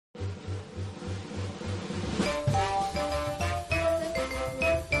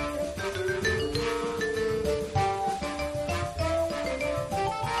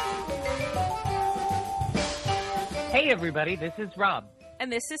everybody, this is Rob.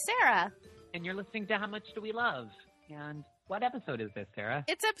 And this is Sarah. And you're listening to How Much Do We Love? And what episode is this, Sarah?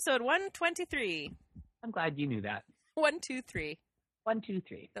 It's episode 123. I'm glad you knew that. 123.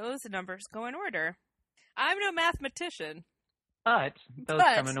 123. Those numbers go in order. I'm no mathematician. But those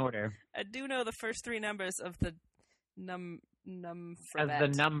come in order. I do know the first three numbers of the As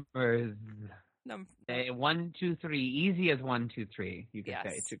the numbers. 1, 2, 3. Easy as 1, 2, 3, you could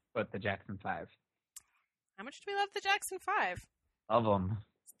say, to quote the Jackson 5. How much do we love the Jackson 5? Love them.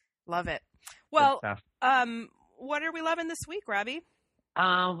 Love it. Well, what are we loving this week, Robbie?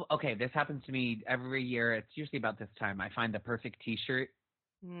 Okay, this happens to me every year. It's usually about this time. I find the perfect T-shirt.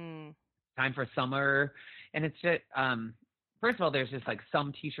 Time for summer. And it's just, first of all, there's just like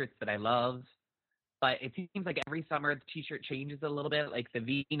some T-shirts that I love. But it seems like every summer the T-shirt changes a little bit. Like the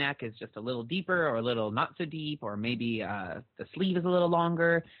V-neck is just a little deeper or a little not so deep. Or maybe the sleeve is a little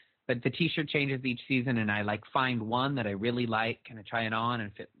longer. But the T-shirt changes each season, and I like find one that I really like, and I try it on,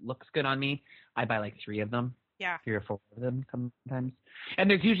 and if it looks good on me, I buy like 3 of them. Yeah. 3 or 4 of them sometimes. And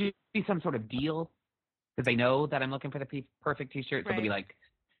there's usually some sort of deal, because they know that I'm looking for the perfect T-shirt. So it'll be like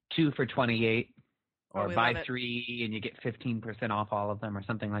 2 for $28, or buy 3 and you get 15% off all of them, or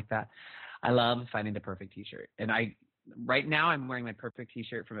something like that. I love finding the perfect T-shirt. And right now I'm wearing my perfect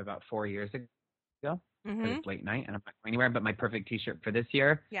T-shirt from about 4 years ago. It's late night and I'm not going anywhere, but my perfect T-shirt for this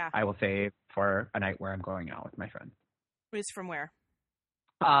year, I will save for a night where I'm going out with my friends. It's from where?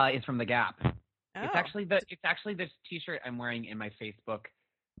 It's from The Gap. Oh. It's actually this T-shirt I'm wearing in my Facebook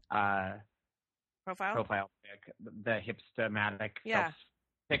profile pic, the Hipstamatic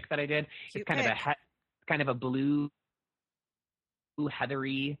pic that I did. Cute it's kind of a blue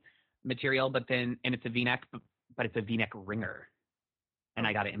heathery material, but it's a V-neck, but it's a V-neck ringer. And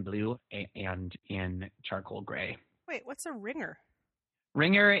I got it in blue and in charcoal gray. Wait, what's a ringer?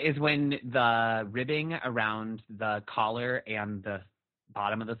 Ringer is when the ribbing around the collar and the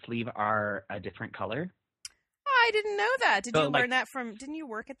bottom of the sleeve are a different color. Oh, I didn't know that. Did you learn that didn't you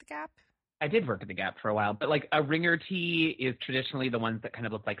work at The Gap? I did work at The Gap for a while, but like a ringer tee is traditionally the ones that kind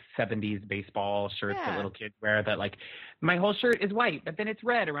of look like 70s baseball shirts that little kids wear, that like my whole shirt is white, but then it's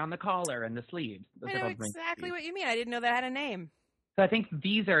red around the collar and the sleeves. I know exactly what you mean. I didn't know that had a name. So I think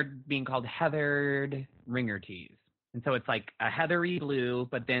these are being called heathered ringer tees. And so it's like a heathery blue,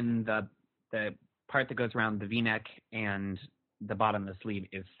 but then the part that goes around the V-neck and the bottom of the sleeve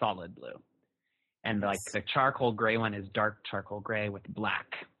is solid blue. And like the charcoal gray one is dark charcoal gray with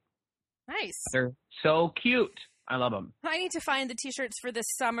black. Nice. They're so cute. I love them. I need to find the T-shirts for this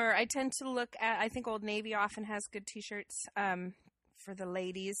summer. I tend to look at, I think Old Navy often has good T-shirts for the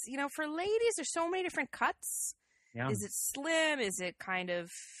ladies. You know, for ladies, there's so many different cuts. Yeah. Is it slim? Is it kind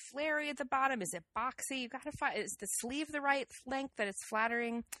of flary at the bottom? Is it boxy? You got to find, is the sleeve the right length that it's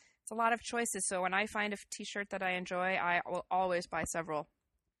flattering? It's a lot of choices. So when I find a T-shirt that I enjoy, I will always buy several.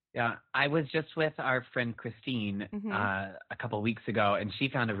 Yeah, I was just with our friend Christine a couple of weeks ago, and she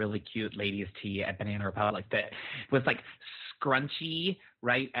found a really cute ladies' tee at Banana Republic that was like scrunchy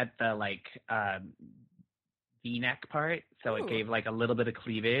right at the like V-neck part. So it gave like a little bit of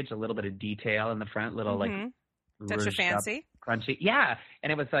cleavage, a little bit of detail in the front, little like touch of fancy. Crunchy. Yeah.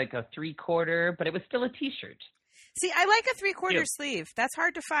 And it was like a 3/4, but it was still a T-shirt. See, I like a 3/4 sleeve. That's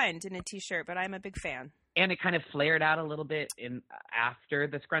hard to find in a T-shirt, but I'm a big fan. And it kind of flared out a little bit after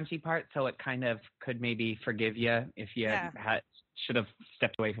the scrunchy part, so it kind of could maybe forgive you if you should have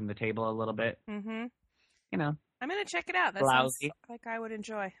stepped away from the table a little bit. Mm-hmm. You know. I'm going to check it out. That sounds like I would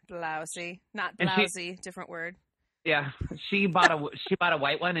enjoy. Blousy. Not blousy, different word. Yeah. She bought a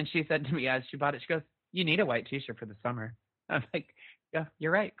white one, and she said to me as she bought it, she goes, "You need a white T-shirt for the summer." I'm like, yeah,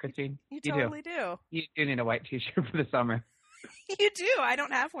 you're right, Christine. You totally do. You do need a white T-shirt for the summer. You do. I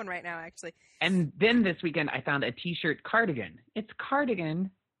don't have one right now, actually. And then this weekend, I found a T-shirt cardigan. It's cardigan,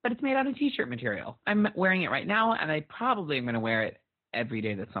 but it's made out of T-shirt material. I'm wearing it right now, and I probably am going to wear it every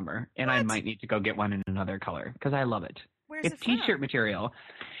day this summer. And I might need to go get one in another color because I love it. Where's it from? It's T-shirt material.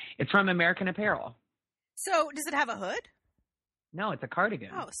 It's from American Apparel. So does it have a hood? No, it's a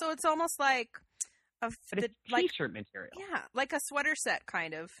cardigan. Oh, so it's almost like T-shirt material. Yeah, like a sweater set,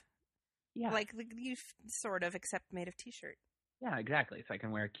 kind of. Yeah. Like you sort of, except made of T-shirt. Yeah, exactly. So I can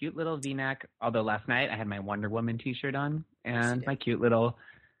wear a cute little V-neck. Although last night I had my Wonder Woman T-shirt on and my cute little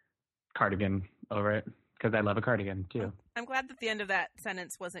cardigan over it because I love a cardigan too. I'm glad that the end of that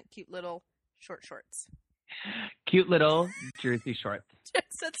sentence wasn't cute little short shorts. Cute little jersey shorts.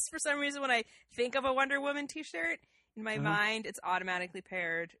 That's for some reason when I think of a Wonder Woman T-shirt in my mind, it's automatically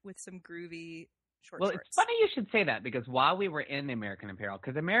paired with some groovy shorts. It's funny you should say that, because while we were in American Apparel,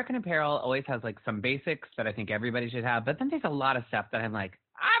 because American Apparel always has like some basics that I think everybody should have, but then there's a lot of stuff that I'm like,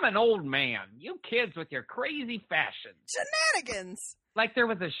 I'm an old man. You kids with your crazy fashion. Shenanigans. Like there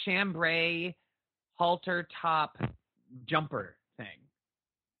was a chambray halter top jumper thing.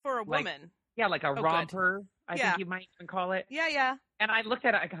 For a woman. Yeah, like a romper, I think you might even call it. Yeah, yeah. And I looked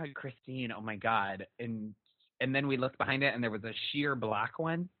at it, I go, Christine, oh my God. And then we looked behind it, and there was a sheer black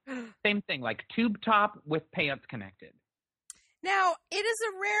one. Same thing, like tube top with pants connected. Now, it is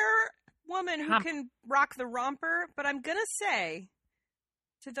a rare woman who can rock the romper, but I'm going to say,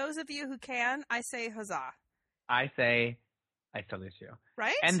 to those of you who can, I say huzzah. I salute you.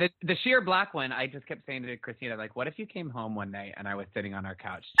 Right? And the sheer black one, I just kept saying to Christina, like, what if you came home one night and I was sitting on our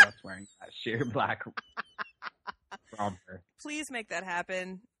couch just wearing that sheer black romper? Please make that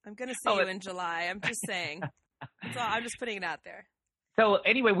happen. I'm going to see you in July. I'm just saying. I'm just putting it out there. So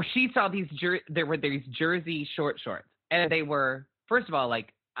anyway, she saw there were these jersey shorts, and they were, first of all,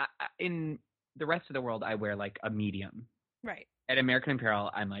 like in the rest of the world, I wear like a medium. Right. At American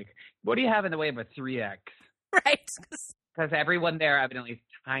Apparel, I'm like, what do you have in the way of a 3X? Right. Because everyone there evidently is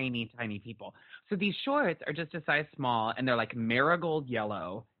tiny, tiny people. So these shorts are just a size small, and they're like marigold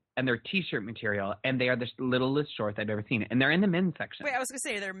yellow, and they're T-shirt material, and they are the littlest shorts I've ever seen. And they're in the men's section. Wait, I was going to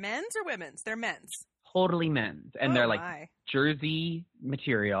say, they're men's or women's? They're men's. Totally men's. And they're like jersey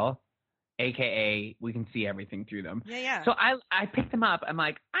material, a.k.a. we can see everything through them. Yeah, yeah. So I picked them up. I'm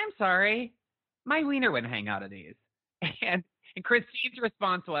like, I'm sorry, my wiener wouldn't hang out of these. And Christine's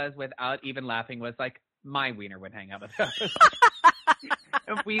response was, without even laughing, was like, my wiener would hang out of those.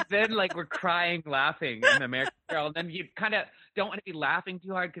 And we then we're crying, laughing in the American Apparel. And then you kind of don't want to be laughing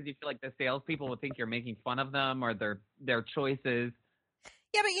too hard because you feel like the salespeople will think you're making fun of them or their choices.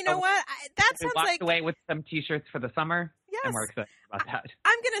 Yeah, but you know what? That sounds like... We walked away with some T-shirts for the summer. Yes. And we're excited about that.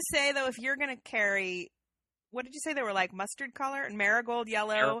 I'm going to say, though, if you're going to carry... What did you say they were like? Mustard color and marigold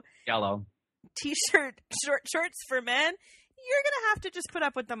yellow? Yellow. T-shirt, shorts for men? You're going to have to just put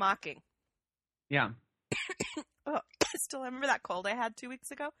up with the mocking. Yeah. I remember that cold I had 2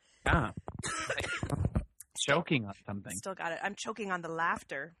 weeks ago? Yeah. Choking on something. Still got it. I'm choking on the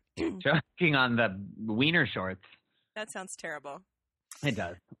laughter. Choking on the wiener shorts. That sounds terrible. It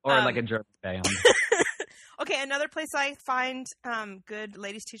does. Or like a German band. Okay, another place I find good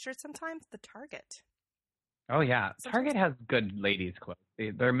ladies' T-shirts sometimes, the Target. Oh, yeah. Target has good ladies' clothes.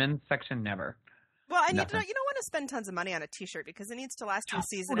 Their men's section, never. Well, and you don't want to spend tons of money on a T-shirt because it needs to last through the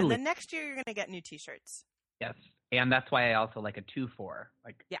season. And then next year, you're going to get new T-shirts. Yes. And that's why I also like a 2-4.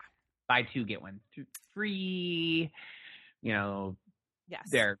 Yeah. Buy two, get one free. Yes.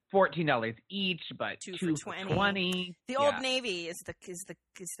 They're $14 each, but two for $20. The Old Navy is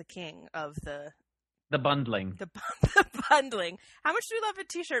the king of the bundling. The bundling. How much do we love a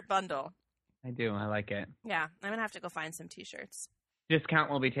T-shirt bundle? I do. I like it. Yeah. I'm going to have to go find some T-shirts. Discount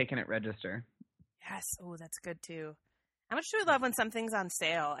will be taken at register. Yes. Oh, that's good too. How much do we love when something's on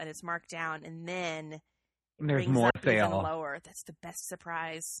sale and it's marked down and then there's more sale. Even lower. That's the best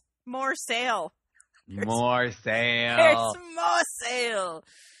surprise. More sale. More sale. There's more sale.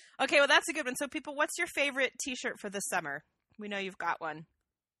 Okay, well, that's a good one. So, people, what's your favorite T-shirt for the summer? We know you've got one.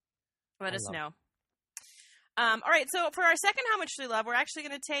 Let us know. All right, so for our second How Much Do We Love, we're actually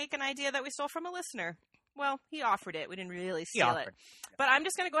going to take an idea that we stole from a listener. Well, he offered it. We didn't really steal it. But I'm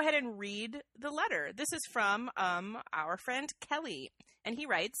just going to go ahead and read the letter. This is from our friend Kelly, and he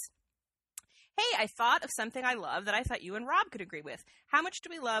writes, Hey, I thought of something I love that I thought you and Rob could agree with. How much do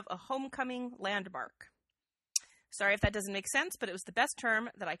we love a homecoming landmark? Sorry if that doesn't make sense, but it was the best term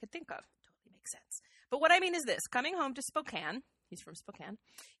that I could think of. Totally makes sense. But what I mean is this. Coming home to Spokane, he's from Spokane,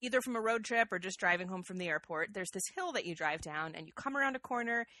 either from a road trip or just driving home from the airport, there's this hill that you drive down, and you come around a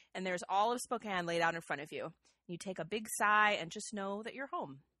corner, and there's all of Spokane laid out in front of you. You take a big sigh and just know that you're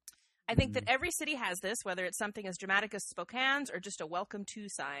home. I think that every city has this, whether it's something as dramatic as Spokane's or just a welcome to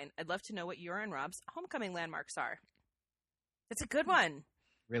sign. I'd love to know what your and Rob's homecoming landmarks are. It's a good one.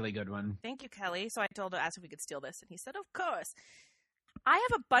 Really good one. Thank you, Kelly. So I told him, asked if we could steal this, and he said, of course. I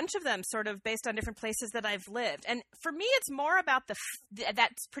have a bunch of them sort of based on different places that I've lived. And for me, it's more about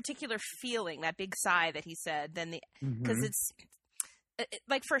that particular feeling, that big sigh that he said, than because it's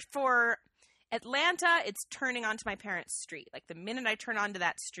like for Atlanta, it's turning onto my parents' street. Like the minute I turn onto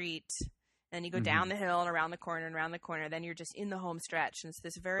that street, and then you go down the hill and around the corner, then you're just in the home stretch. And it's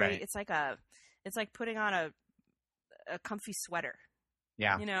this very, it's like putting on a comfy sweater.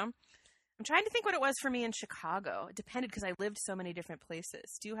 Yeah. You know? I'm trying to think what it was for me in Chicago. It depended because I lived so many different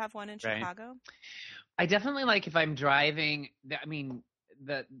places. Do you have one in Chicago? I definitely like if I'm driving,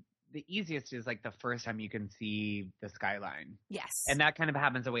 the easiest is like the first time you can see the skyline. Yes. And that kind of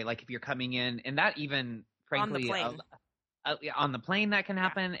happens away. Like if you're coming in, and that even frankly on the plane that can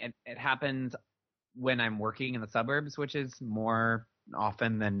happen. Yeah. It happens when I'm working in the suburbs, which is more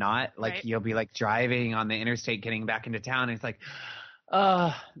often than not. Like you'll be like driving on the interstate, getting back into town. And it's like,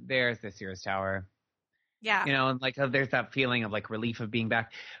 oh, there's the Sears Tower. Yeah. You know, and like there's that feeling of like relief of being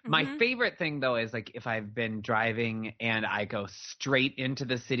back. Mm-hmm. My favorite thing though is like if I've been driving and I go straight into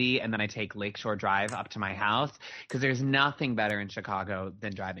the city and then I take Lakeshore Drive up to my house, because there's nothing better in Chicago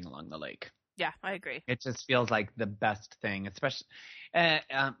than driving along the lake. Yeah, I agree. It just feels like the best thing, especially,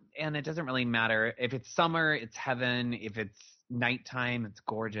 and it doesn't really matter if it's summer, it's heaven. If it's nighttime, it's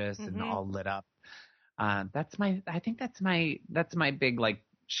gorgeous and all lit up. I think that's my big like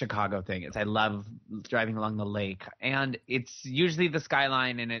Chicago thing is I love driving along the lake, and it's usually the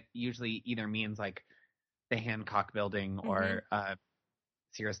skyline, and it usually either means like the Hancock Building or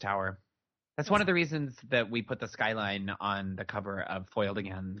Sears Tower. That's one of the reasons that we put the skyline on the cover of Foiled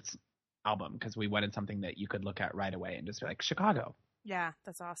Again's album, because we wanted something that you could look at right away and just be like, Chicago. Yeah,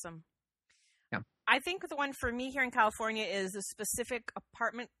 that's awesome. Yeah. I think the one for me here in California is a specific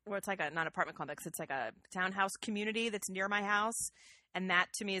apartment, or it's like not apartment complex, it's like a townhouse community that's near my house. And that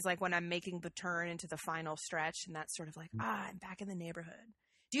to me is like when I'm making the turn into the final stretch, and that's sort of like, I'm back in the neighborhood.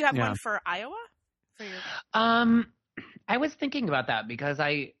 Do you have one for Iowa? I was thinking about that because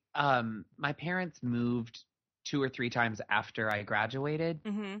my parents moved 2 or 3 times after I graduated.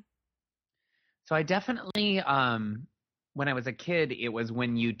 Mm-hmm. So I definitely, when I was a kid, it was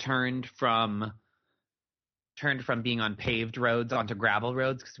when you turned from being on paved roads onto gravel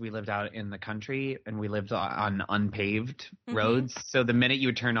roads, because we lived out in the country and we lived on unpaved roads. So the minute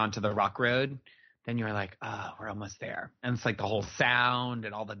you turn onto the rock road, then you're like, oh, we're almost there. And it's like the whole sound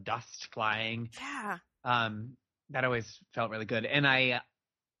and all the dust flying. Yeah. That always felt really good. And I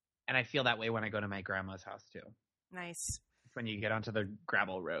feel that way when I go to my grandma's house too. Nice. When you get onto the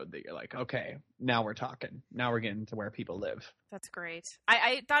gravel road that you're like, okay, now we're talking. Now we're getting to where people live. That's great.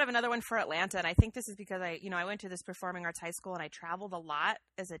 I thought of another one for Atlanta, and I think this is because I went to this performing arts high school, and I traveled a lot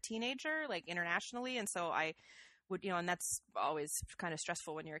as a teenager, like internationally, and so I would, and that's always kind of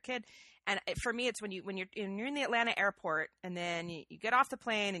stressful when you're a kid. And for me, it's when you're in the Atlanta airport, and then you get off the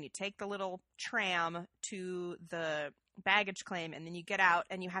plane and you take the little tram to the baggage claim, and then you get out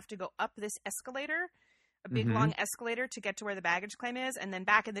and you have to go up this escalator. A big long escalator to get to where the baggage claim is, and then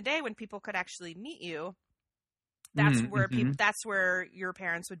back in the day when people could actually meet you, that's where that's where your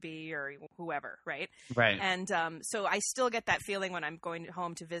parents would be or whoever, right? Right. And so I still get that feeling when I'm going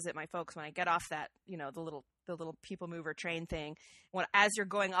home to visit my folks when I get off that, the little people mover train thing. As you're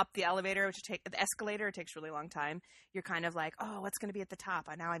going up the elevator, the escalator, it takes a really long time. You're kind of like, oh, what's going to be at the top?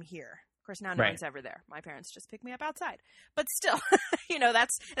 Now I'm here. Of course, now no one's ever there. My parents just pick me up outside. But still,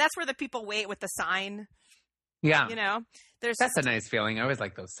 that's where the people wait with the sign. Yeah. That's a nice feeling. I always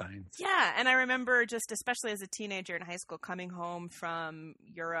like those signs. Yeah. And I remember just, especially as a teenager in high school, coming home from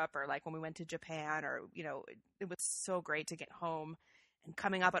Europe, or like when we went to Japan, or, it was so great to get home and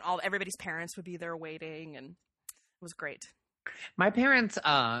coming up, and everybody's parents would be there waiting, and it was great. My parents,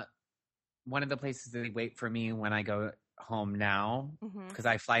 one of the places that they wait for me when I go home now, because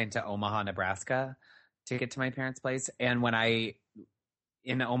I fly into Omaha, Nebraska to get to my parents' place. And when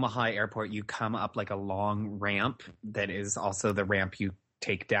in Omaha airport, you come up like a long ramp that is also the ramp you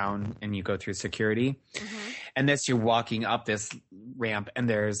take down and you go through security. And you're walking up this ramp, and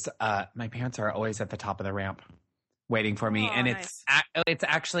there's my parents are always at the top of the ramp waiting for me. And nice. It's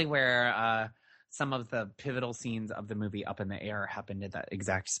actually where some of the pivotal scenes of the movie Up in the Air happened at that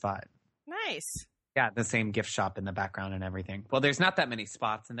exact spot. Nice. Yeah, the same gift shop in the background and everything. Well, there's not that many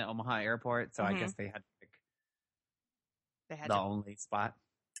spots in the Omaha airport, so I guess they had to pick the only spot.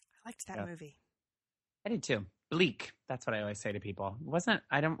 I liked that movie. I did too. Bleak. That's what I always say to people.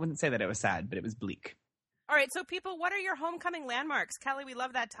 Wouldn't say that it was sad, but it was bleak. All right, so people, what are your homecoming landmarks? Kelly, we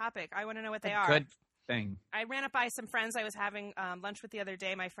love that topic. I want to know what they are. Good thing. I ran up by some friends I was having lunch with the other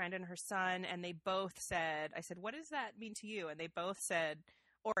day, my friend and her son, and they both said, I said, what does that mean to you? And they both said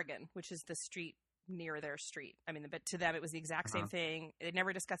Oregon, which is the street near their street. I mean, but to them it was the exact same thing. They'd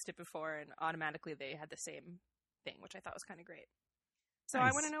never discussed it before, and automatically they had the same thing, which I thought was kind of great. So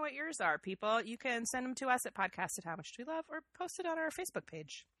nice. I want to know what yours are, people. You can send them to us at podcast@howmuchdowe.love, or post it on our Facebook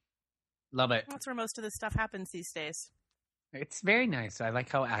page. Love it. That's where most of this stuff happens these days. It's very nice. I like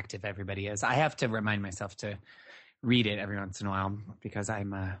how active everybody is. I have to remind myself to read it every once in a while because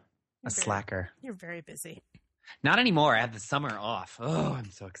I'm a slacker. You're very busy. Not anymore. I had the summer off. Oh,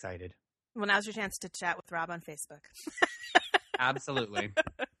 I'm so excited. Well, now's your chance to chat with Rob on Facebook. Absolutely.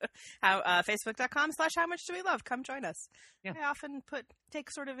 Facebook.com/How Much Do We Love. Come join us. Yeah. I often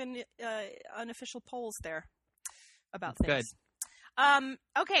take sort of unofficial polls there about things. Good.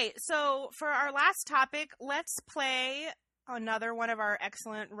 Okay, so for our last topic, let's play another one of our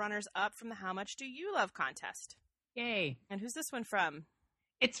excellent runners-up from the How Much Do You Love contest. Yay. And who's this one from?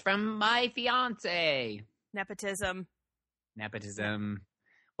 It's from my fiance. Nepotism.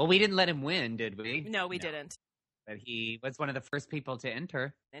 Well, we didn't let him win, did we? No, we didn't. But he was one of the first people to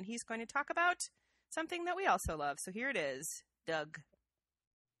enter. And he's going to talk about something that we also love. So here it is, Doug.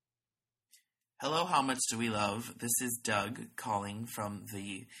 Hello, How Much Do We Love? This is Doug calling from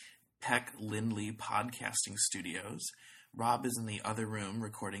the Peck Lindley podcasting studios. Rob is in the other room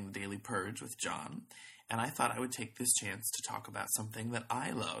recording the Daily Purge with John, and I thought I would take this chance to talk about something that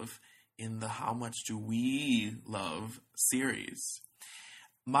I love in the How Much Do We Love series.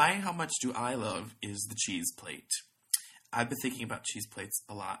 My How Much Do I Love is the cheese plate. I've been thinking about cheese plates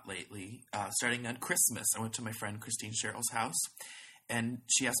a lot lately. Starting on Christmas, I went to my friend Christine Sherrill's house, and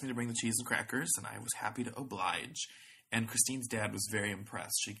she asked me to bring the cheese and crackers, and I was happy to oblige. And Christine's dad was very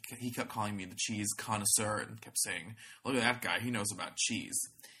impressed. He kept calling me the cheese connoisseur and kept saying, "Look at that guy, he knows about cheese."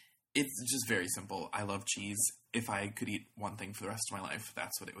 It's just very simple. I love cheese. If I could eat one thing for the rest of my life,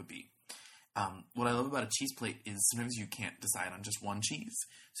 that's what it would be. What I love about a cheese plate is sometimes you can't decide on just one cheese.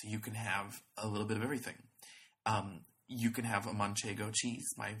 So you can have a little bit of everything. You can have a Manchego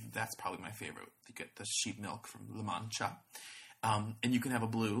cheese. That's probably my favorite. You get the sheep milk from La Mancha. And you can have a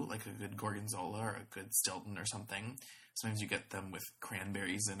blue, like a good Gorgonzola or a good Stilton or something. Sometimes you get them with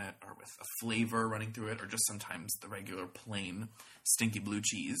cranberries in it or with a flavor running through it, or just sometimes the regular plain stinky blue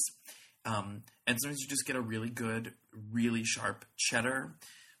cheese. And sometimes you just get a really good, really sharp cheddar,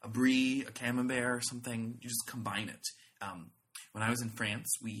 a brie, a camembert, or something. You just combine it. When I was in France,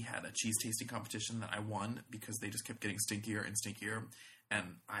 we had a cheese tasting competition that I won because they just kept getting stinkier and stinkier,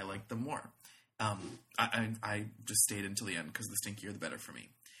 and I liked them more. I just stayed until the end because the stinkier the better for me.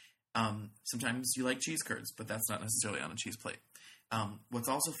 Sometimes you like cheese curds, but that's not necessarily on a cheese plate. What's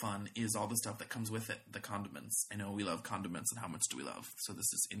also fun is all the stuff that comes with it, the condiments. I know we love condiments, and how much do we love? So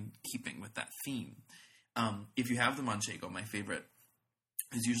this is in keeping with that theme. If you have the Manchego, my favorite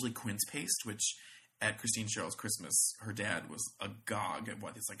is usually quince paste, which at Christine Sherrill's Christmas, her dad was agog at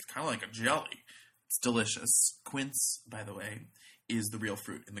what it's like. It's kind of like a jelly. It's delicious. Quince, by the way, is the real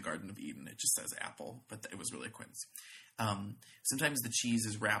fruit in the Garden of Eden. It just says apple, but it was really quince. Sometimes the cheese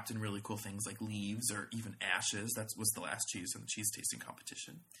is wrapped in really cool things like leaves or even ashes. That was the last cheese in the cheese tasting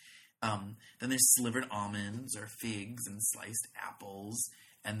competition. Then there's slivered almonds or figs and sliced apples,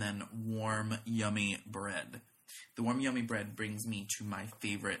 and then warm, yummy bread. The warm, yummy bread brings me to my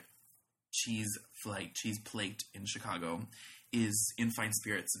favorite cheese plate in Chicago is in Fine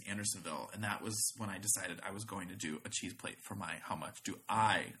Spirits in Andersonville, and that was when I decided I was going to do a cheese plate for my How Much Do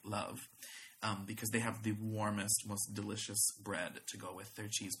I Love, because they have the warmest, most delicious bread to go with their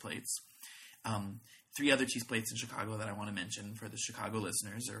cheese plates. 3 other cheese plates in Chicago that I want to mention for the Chicago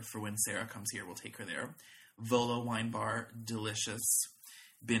listeners, or for when Sarah comes here, we'll take her there. Volo Wine Bar, delicious.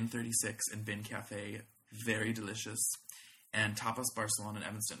 Bin 36 and Bin Cafe, very delicious. And Tapas Barcelona in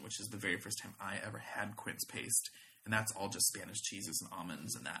Evanston, which is the very first time I ever had quince paste. And that's all just Spanish cheeses and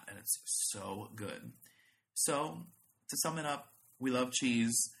almonds and that. And it's so good. So, to sum it up, we love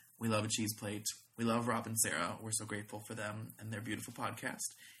cheese. We love a cheese plate. We love Rob and Sarah. We're so grateful for them and their beautiful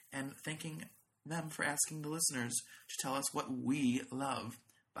podcast. And thanking them for asking the listeners to tell us what we love.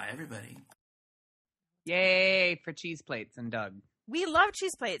 Bye, everybody. Yay for cheese plates and Doug. We love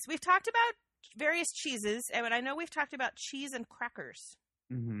cheese plates. We've talked about various cheeses, and I know we've talked about cheese and crackers.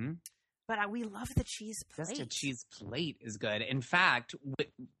 Mm-hmm. But we love the cheese plate. Just a cheese plate is good. In fact,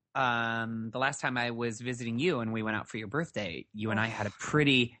 the last time I was visiting you and we went out for your birthday, you and I had a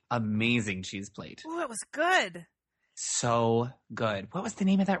pretty amazing cheese plate. Oh, it was good. So good. What was the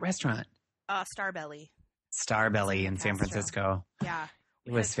name of that restaurant? Starbelly. Starbelly in San Francisco. Yeah.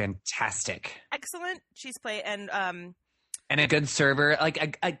 It was fantastic. Excellent cheese plate and a good server.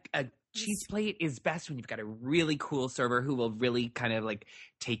 Like a cheese plate is best when you've got a really cool server who will really kind of like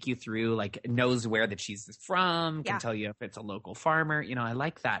take you through, like knows where the cheese is from, can tell you if it's a local farmer. You know, I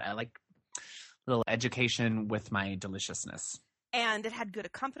like that. I like a little education with my deliciousness. And it had good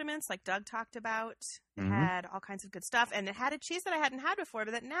accompaniments, like Doug talked about. It had all kinds of good stuff. And it had a cheese that I hadn't had before,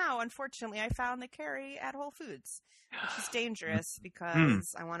 but that now, unfortunately, I found they carry at Whole Foods, which is dangerous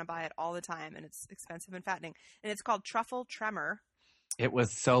because I want to buy it all the time, and it's expensive and fattening. And it's called Truffle Tremor. It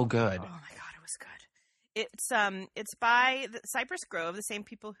was so good. Oh, my God, it was good. It's by the Cypress Grove, the same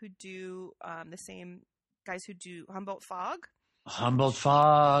people who do, the same guys who do Humboldt Fog. Humboldt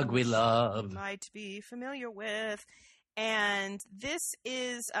Fog, we love. You might be familiar with. And this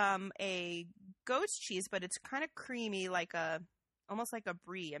is a goat's cheese, but it's kind of creamy, almost like a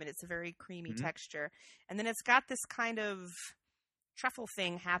brie. I mean, it's a very creamy texture. And then it's got this kind of truffle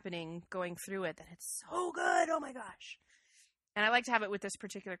thing happening going through it that it's so good. Oh my gosh. And I like to have it with this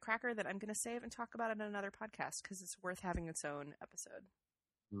particular cracker that I'm going to save and talk about in another podcast because it's worth having its own episode.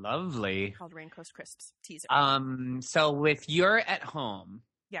 Lovely. Called Raincoast Crisps teaser. So with you're at home.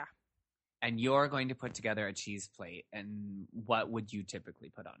 Yeah. And you're going to put together a cheese plate, and what would you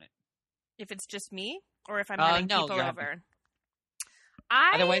typically put on it? If it's just me, or if I'm having people over?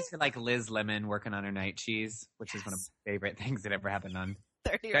 Otherwise, you're like Liz Lemon working on her night cheese, which is one of my favorite things that ever happened on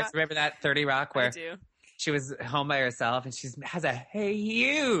 30 Rock. Remember that 30 Rock where I do. She was home by herself, and she has a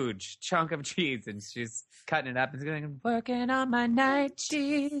huge chunk of cheese, and she's cutting it up and going, working on my night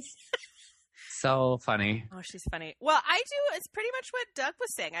cheese. So funny. Oh, she's funny. Well, it's pretty much what Doug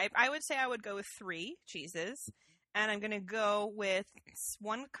was saying. I would say I would go with 3 cheeses, and I'm going to go with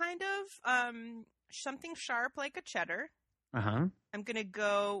one kind of something sharp like a cheddar. Uh-huh. I'm going to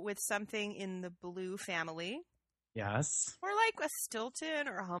go with something in the blue family. Yes. Or like a Stilton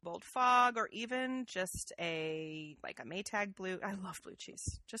or a Humboldt Fog, or even just a Maytag blue. I love blue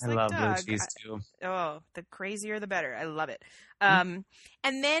cheese. Just like Doug. I love blue cheese too. The crazier the better. I love it. And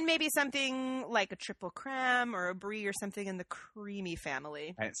then maybe something like a triple creme or a brie or something in the creamy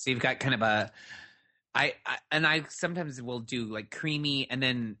family. Right, so you've got kind of I sometimes will do like creamy, and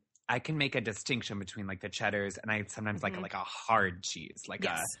then I can make a distinction between like the cheddars, and I sometimes like a hard cheese, like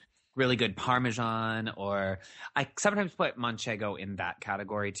a really good Parmesan, or I sometimes put Manchego in that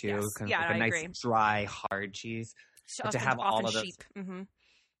category too. Yes. Yeah, like a nice agree. Dry, hard cheese. But to have all of those. Mm-hmm.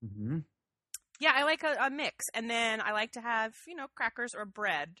 Mm-hmm. Yeah, I like a mix. And then I like to have, crackers or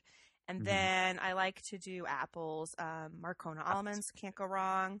bread. And then I like to do apples, Marcona almonds, can't go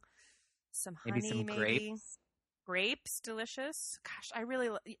wrong. Some honey, maybe some grapes. Grapes, delicious. Gosh,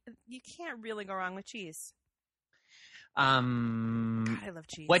 you can't really go wrong with cheese. God, I love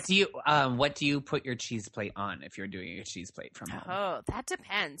cheese. What do you put your cheese plate on if you're doing a cheese plate from home? Oh, that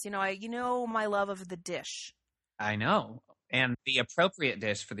depends. My love of the dish. I know. And the appropriate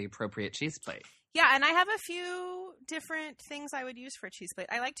dish for the appropriate cheese plate. Yeah, and I have a few different things I would use for a cheese plate.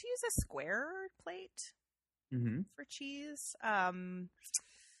 I like to use a square plate for cheese. Gosh,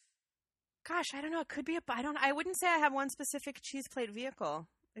 I don't know. It could be I wouldn't say I have one specific cheese plate vehicle.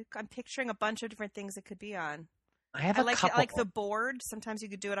 I'm picturing a bunch of different things it could be on. I have I couple. like the board. Sometimes you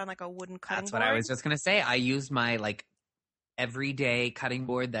could do it on like a wooden cutting board. That's what I was just going to say. I use my everyday cutting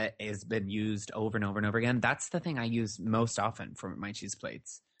board that has been used over and over and over again. That's the thing I use most often for my cheese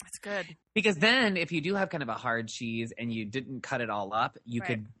plates. That's good. Because then if you do have kind of a hard cheese and you didn't cut it all up, you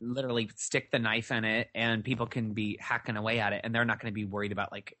could literally stick the knife in it and people can be hacking away at it, and they're not going to be worried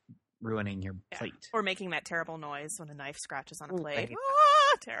about ruining your plate. Or making that terrible noise when a knife scratches on a plate.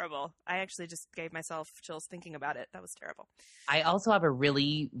 Terrible. I actually just gave myself chills thinking about it. That was terrible. I also have a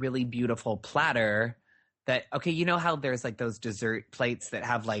really, really beautiful platter that, you know how there's those dessert plates that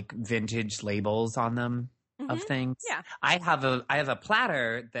have vintage labels on them of things? Yeah. I have a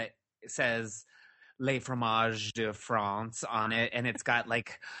platter that says Les Fromages de France on it, and it's got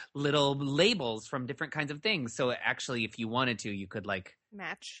little labels from different kinds of things. So actually, if you wanted to, you could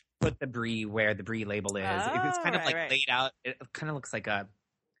match. Put the brie where the brie label is. It's kind of laid out. It kind of looks like a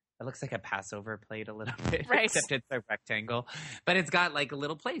Passover plate a little bit, right? Except it's a rectangle, but it's got a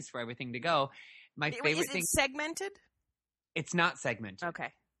little place for everything to go. My favorite thing. Is it segmented? It's not segmented. Okay.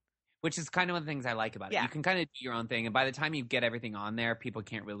 Which is kind of one of the things I like about it. Yeah. You can kind of do your own thing, and by the time you get everything on there, people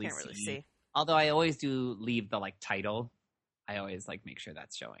can't really see. Although I always do leave the title. I always make sure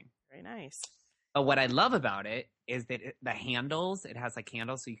that's showing. Very nice. But what I love about it is that the handles, it has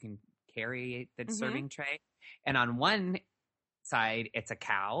handles so you can carry the serving tray. And on one side, it's a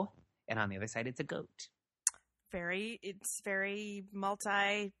cow, and on the other side, it's a goat. It's very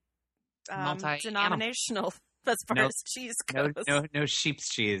denominational as far as cheese goes. No sheep's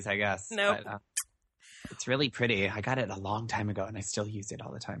cheese, I guess. No. Nope. It's really pretty. I got it a long time ago, and I still use it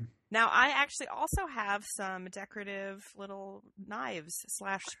all the time. Now, I actually also have some decorative little knives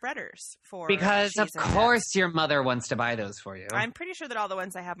 / spreaders for because of course your mother wants to buy those for you. I'm pretty sure that all the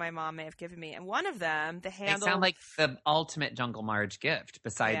ones I have my mom may have given me, and one of them, the handle. They sound like the ultimate Jungle Marge gift,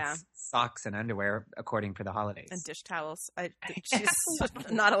 besides socks and underwear, according for the holidays. And dish towels. She's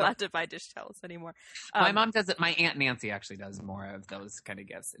not allowed to buy dish towels anymore. My mom does it. My Aunt Nancy actually does more of those kind of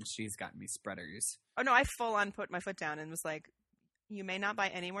gifts, and she's gotten me spreaders. Oh no, I full on put my foot down and was like, you may not buy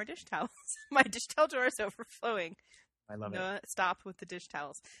any more dish towels. My dish towel drawer is overflowing. I love it. Stop with the dish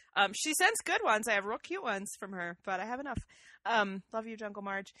towels. She sends good ones. I have real cute ones from her, but I have enough. Love you, Jungle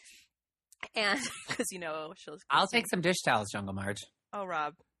Marge. And because I'll take some dish towels, Jungle Marge. Oh,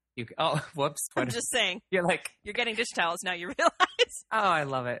 Rob. Whoops. I'm just saying. You're getting dish towels now. You realize? Oh, I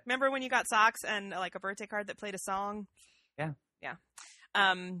love it. Remember when you got socks and like a birthday card that played a song? Yeah. Yeah.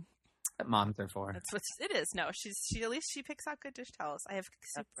 What moms are for. That's what it is. No, she at least she picks out good dish towels. I have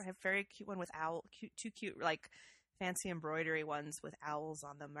very cute one with two cute like fancy embroidery ones with owls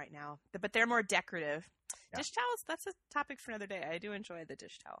on them right now. But they're more decorative. Yeah. Dish towels, that's a topic for another day. I do enjoy the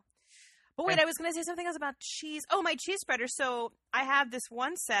dish towel. But wait, I was going to say something else about cheese. Oh, my cheese spreader. So I have this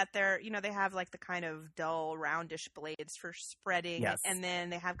one set there. They have like the kind of dull, roundish blades for spreading. Yes. And then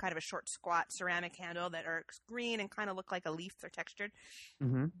they have kind of a short, squat ceramic handle that are green and kind of look like a leaf. They're textured.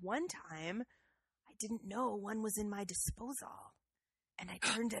 Mm-hmm. One time, I didn't know one was in my disposal. And I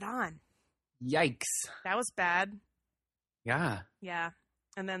turned it on. Yikes. That was bad. Yeah. Yeah.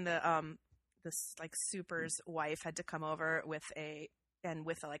 And then this like super's wife had to come over with a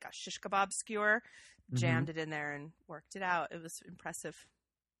shish kebab skewer, jammed it in there and worked it out. It was impressive.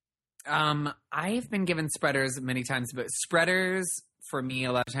 I've been given spreaders many times, but spreaders for me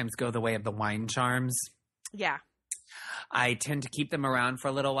a lot of times go the way of the wine charms. Yeah. I tend to keep them around for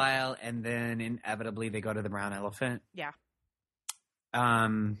a little while and then inevitably they go to the brown elephant. Yeah.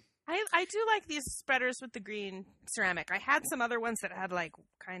 I do like these spreaders with the green ceramic. I had some other ones that had like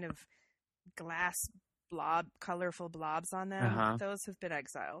kind of glass colorful blobs on them. Uh-huh. Those have been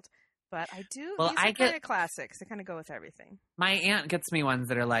exiled. But I do. Well, these are kind of classics. They kind of go with everything. My aunt gets me ones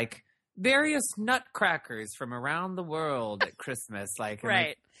that are like various nutcrackers from around the world at Christmas. Like, right.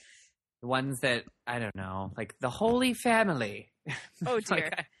 Like, the ones that, I don't know, like the Holy Family. Oh,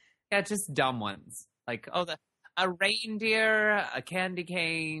 dear. Yeah, just dumb ones. Like, a reindeer, a candy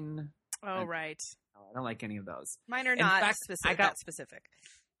cane. Oh, right. I don't like any of those. Mine are not that specific.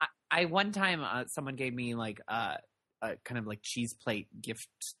 I one time someone gave me like a kind of like cheese plate gift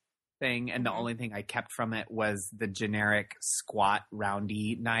thing, and the only thing I kept from it was the generic squat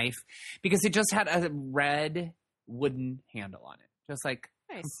roundy knife because it just had a red wooden handle on it, just like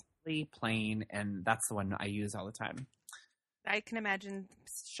completely plain, and that's the one I use all the time. I can imagine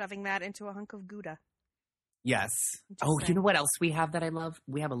shoving that into a hunk of Gouda. Yes. Oh, you know what else we have that I love?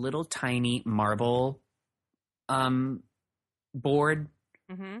 We have a little tiny marble board.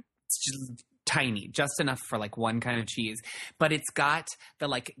 Mm-hmm. It's just tiny, just enough for like one kind of cheese. But it's got the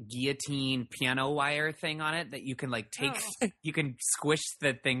like guillotine piano wire thing on it that you can like take, you can squish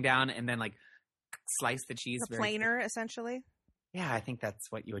the thing down and then like slice the cheese. The planer, essentially? Yeah, I think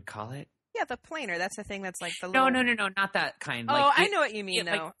that's what you would call it. Yeah, the planer. That's the thing that's like the little... No, not that kind. Oh, like, I know what you mean,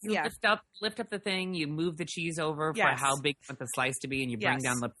 though. Like, you lift up the thing, you move the cheese over for how big you want the slice to be, and you bring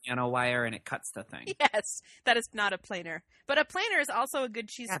down the piano wire, and it cuts the thing. Yes, that is not a planer. But a planer is also a good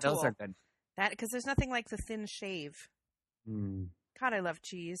cheese tool. Yeah, those are good. Because there's nothing like the thin shave. Mm. God, I love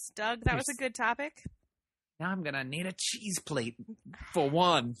cheese. Doug, that was a good topic. Now I'm going to need a cheese plate for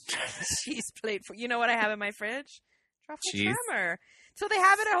one. Cheese plate. You know what I have in my fridge? Truffle tremor. So they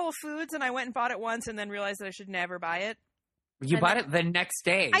have it at Whole Foods, and I went and bought it once and then realized that I should never buy it. You bought it the next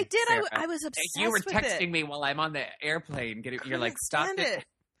day. I did. I was obsessed with it. You were texting me while I'm on the airplane. You're like, stop it.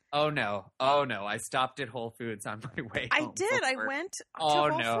 Oh, no. I stopped at Whole Foods on my way home. I did. I went to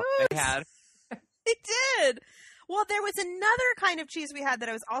Whole Foods. They had. They did. Well, there was another kind of cheese we had that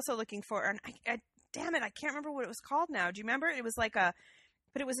I was also looking for. And damn it, I can't remember what it was called now. Do you remember? It was like but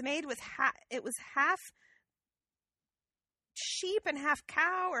it was made with it was half sheep and half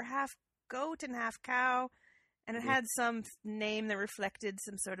cow, or half goat and half cow, and it had some name that reflected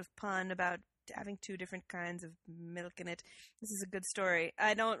some sort of pun about having two different kinds of milk in it. This is a good story.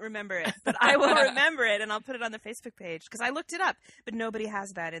 I don't remember it, but I will remember it, and I'll put it on the Facebook page because I looked it up, but nobody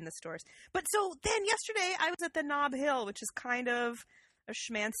has that in the stores. But so then yesterday I was at the Nob Hill, which is kind of a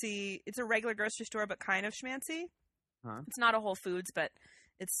schmancy. It's a regular grocery store, but kind of schmancy. Huh? It's not a Whole Foods, but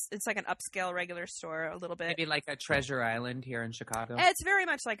it's like an upscale regular store a little bit. Maybe like a Treasure Island here in Chicago. It's very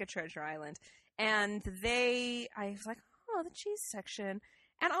much like a Treasure Island. And I was like, oh, the cheese section.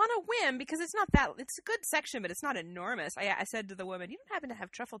 And on a whim, because it's a good section, but it's not enormous. I said to the woman, you don't happen to have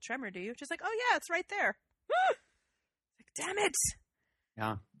truffle tremor, do you? She's like, oh yeah, it's right there. Like, damn it.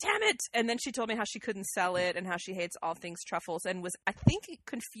 Yeah. Damn it. And then she told me how she couldn't sell it and how she hates all things truffles and was, I think,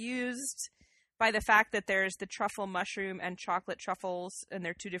 confused by the fact that there's the truffle mushroom and chocolate truffles, and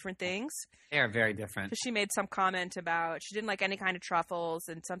they're two different things. They are very different. So she made some comment about she didn't like any kind of truffles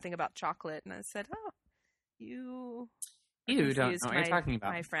and something about chocolate. And I said, oh, you don't know what you're talking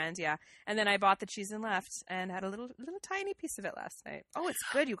about. My friend, yeah. And then I bought the cheese and left and had a little tiny piece of it last night. Oh, it's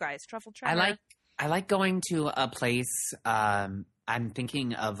good, you guys. Truffle tremor. I like going to a place, I'm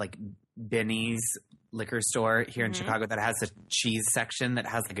thinking of like Benny's liquor store here in Chicago that has a cheese section that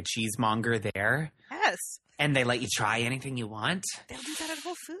has like a cheesemonger there. Yes. And they let you try anything you want. They'll do that at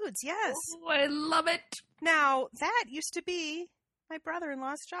Whole Foods, yes. Oh, I love it. Now, that used to be my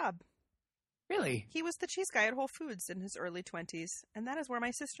brother-in-law's job. Really? He was the cheese guy at Whole Foods in his early 20s, and that is where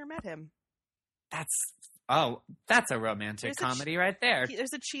my sister met him. That's a romantic comedy right there.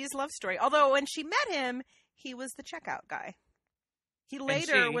 There's a cheese love story. Although when she met him, he was the checkout guy. He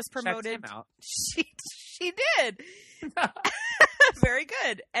later was promoted. Him out. She did. Very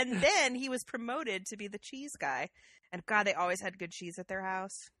good. And then he was promoted to be the cheese guy. And God, they always had good cheese at their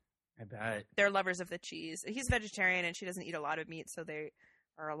house. I bet. They're lovers of the cheese. He's vegetarian and she doesn't eat a lot of meat, so they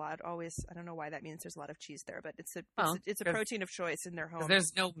are allowed always. I don't know why that means there's a lot of cheese there, but it's a protein of choice in their home.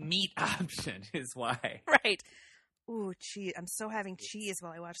 There's no meat option, is why. Right. Ooh, cheese. I'm so having cheese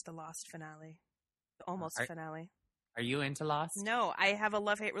while I watch the Lost finale. The almost finale. Are you into Lost? No, I have a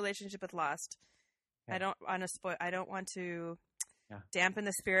love-hate relationship with Lost. Okay. I don't want to dampen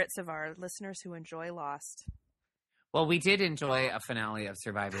the spirits of our listeners who enjoy Lost. Well, we did enjoy a finale of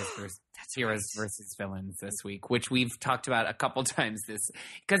Survivors versus Heroes versus Villains this week, which we've talked about a couple times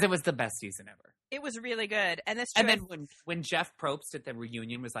because it was the best season ever. It was really good. And then when Jeff Probst at the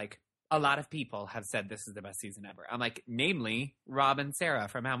reunion was like, a lot of people have said this is the best season ever. I'm like, namely, Rob and Sarah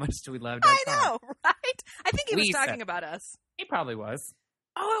from How Much Do We Love? I know, right? I think he was talking about us. He probably was.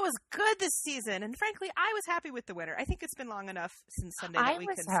 Oh, it was good this season. And frankly, I was happy with the winner. I think it's been long enough since Sunday that we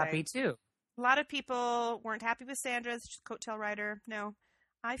can say. I was happy too. A lot of people weren't happy with Sandra's coattail rider. No.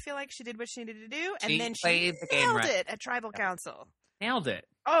 I feel like she did what she needed to do. And then she nailed it at Tribal Council. Nailed it.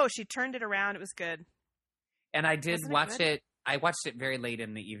 Oh, she turned it around. It was good. And I did watch it. I watched it very late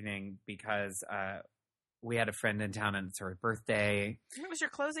in the evening because we had a friend in town and it's her birthday. It was your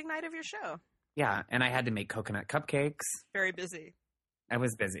closing night of your show. Yeah, and I had to make coconut cupcakes. Very busy. I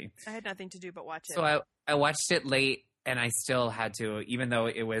was busy. I had nothing to do but watch it. So I watched it late, and I still had to, even though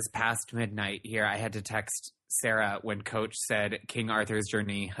it was past midnight here, I had to text Sarah when Coach said King Arthur's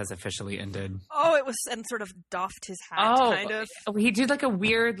journey has officially ended. Oh, it was, and sort of doffed his hat, kind of. He did like a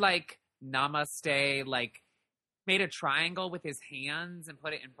weird, like, namaste, like, made a triangle with his hands and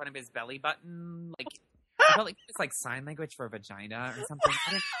put it in front of his belly button. Like, I felt like it was like sign language for a vagina or something.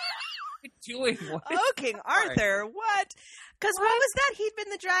 I don't doing what? Oh, King Arthur, what? Because what was that? He'd been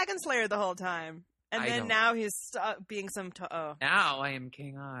the Dragon Slayer the whole time. And then now he's being some... Now I am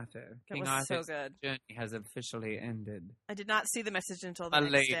King Arthur. King Arthur's journey has officially ended. I did not see the message until the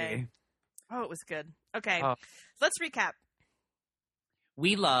next day. Oh, it was good. Okay, let's recap.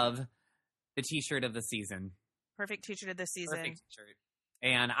 We love the T-shirt of the season. Perfect T-shirt of the season. Perfect T-shirt.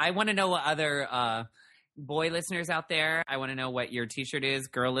 And I want to know what other... boy listeners out there, I want to know what your T-shirt is.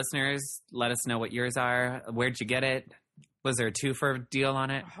 Girl listeners, let us know what yours are. Where'd you get it? Was there a 2-for deal on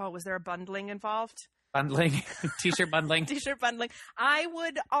it? Oh, was there a bundling involved? Bundling? T-shirt bundling? T-shirt bundling. I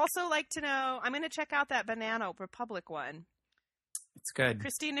would also like to know, I'm going to check out that Banana Republic one. It's good.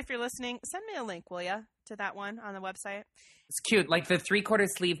 Christine, if you're listening, send me a link, will you, to that one on the website? It's cute. Like the 3/4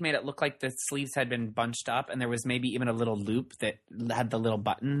 sleeve made it look like the sleeves had been bunched up, and there was maybe even a little loop that had the little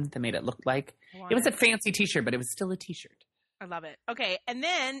button that made it look like. It was a fancy T-shirt, but it was still a T-shirt. I love it. Okay, and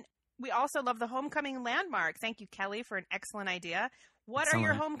then we also love the homecoming landmark. Thank you, Kelly, for an excellent idea. What are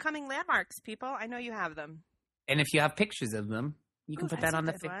your homecoming landmarks, people? I know you have them. And if you have pictures of them, you can put that on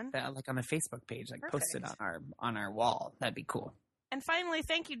the on the Facebook page, like post it on our wall. That'd be cool. And finally,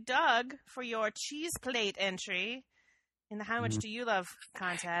 thank you, Doug, for your cheese plate entry in the How Much Do You Love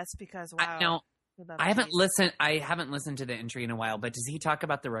contest, because wow. I haven't listened to the entry in a while, but does he talk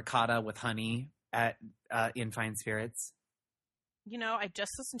about the ricotta with honey at in Fine Spirits? You know, I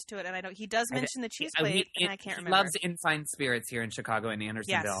just listened to it, and he does mention the cheese plate, and I can't remember. He loves In Fine Spirits here in Chicago and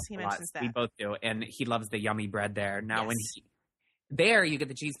Andersonville. Yes, he mentions that. We both do, and he loves the yummy bread there. Now, there you get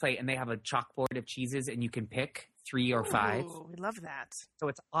the cheese plate, and they have a chalkboard of cheeses, and you can pick 3 or 5. We love that. So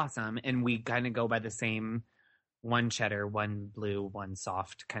it's awesome, and we kind of go by the same 1 cheddar, 1 blue, 1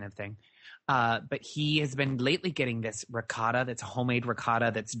 soft kind of thing. But he has been lately getting this ricotta that's homemade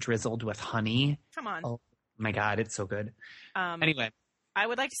ricotta that's drizzled with honey. Come on. Oh my God, it's so good. Anyway. I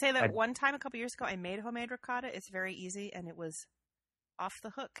would like to say that one time a couple years ago I made homemade ricotta. It's very easy, and it was off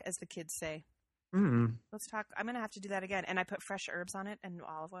the hook, as the kids say. Mm. Let's talk. I'm going to have to do that again. And I put fresh herbs on it and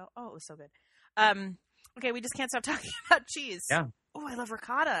olive oil. Oh, it was so good. Okay, we just can't stop talking about cheese. Yeah. Oh, I love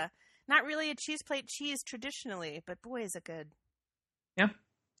ricotta. Not really a cheese plate cheese traditionally, but boy, is it good. Yeah.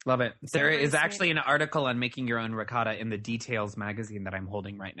 Love it. There is actually an article on making your own ricotta in the Details magazine that I'm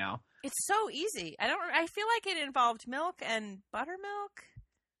holding right now. It's so easy. I feel like it involved milk and buttermilk,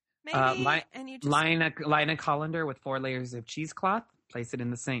 maybe. And you just line a colander with 4 layers of cheesecloth, Place it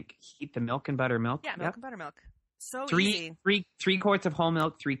in the sink. Heat the milk and buttermilk. Yeah, milk and buttermilk. So easy. 3 quarts of whole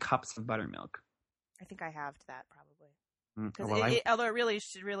milk, 3 cups of buttermilk. I think I halved that probably. Because although it really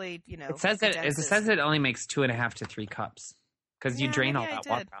should really, it says it only makes 2.5 to 3 cups because you drain all that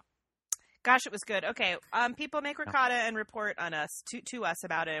water out. Gosh, it was good. Okay, people make ricotta and report on us to us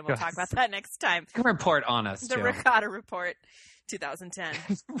about it, and we'll talk about that next time. Report on us. The Ricotta Report,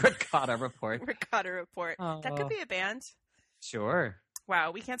 2010. Ricotta Report. Ricotta Report. That could be a band. Sure.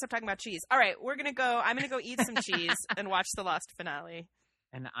 Wow, we can't stop talking about cheese. All right, I'm gonna go eat some cheese and watch the Lost finale.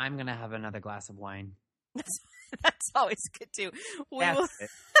 And I'm gonna have another glass of wine. That's always good too. We'll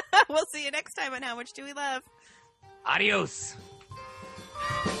see you next time on How Much Do We Love. Adios.